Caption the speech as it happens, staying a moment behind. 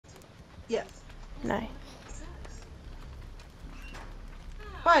Yes. Nice.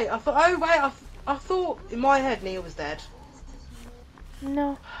 Wait, I thought. Oh wait, I thought in my head Nia was dead.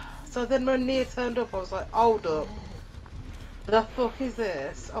 No. So then when Nia turned up, I was like, hold up. The fuck is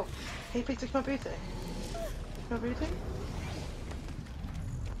this? Oh, can you please touch my booty? My booty?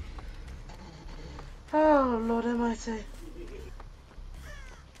 Oh, Lord Almighty. Wait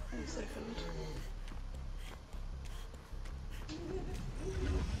a second.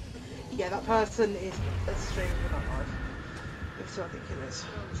 Yeah, that person is a stranger, not live. That's who I think it is.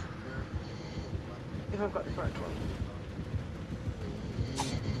 If I've got the correct one.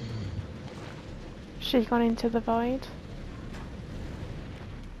 She's gone into the void.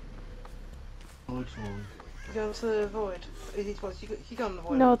 You going to the void? Is he supposed you gone to the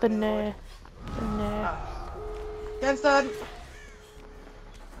void? No, or the in nurse. The nurse. Ah. Game's done!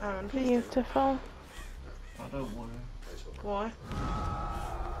 Aaron, please do. Beautiful. I don't want to. Why?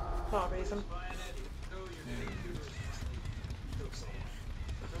 Not a reason.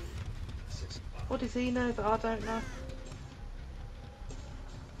 What does he know that I don't know?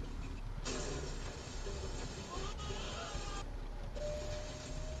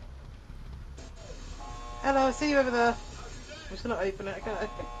 Hello, I see you over there. I'm just gonna open it, okay?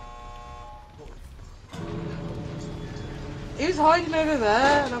 He was hiding over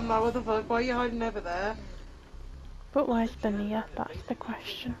there, and I'm like, what the fuck, why are you hiding over there? But where's the Nia? That's the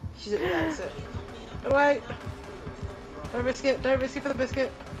question. She's at the exit. Oh, wait! Don't risk it for the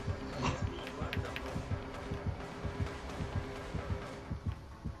biscuit.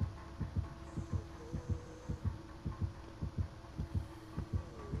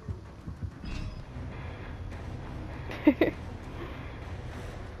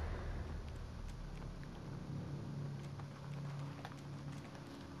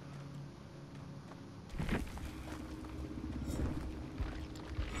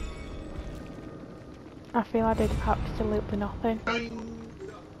 I feel I did absolutely nothing.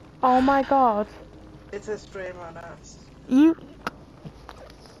 Oh my god. It's a stream right now. You...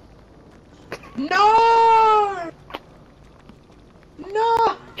 No!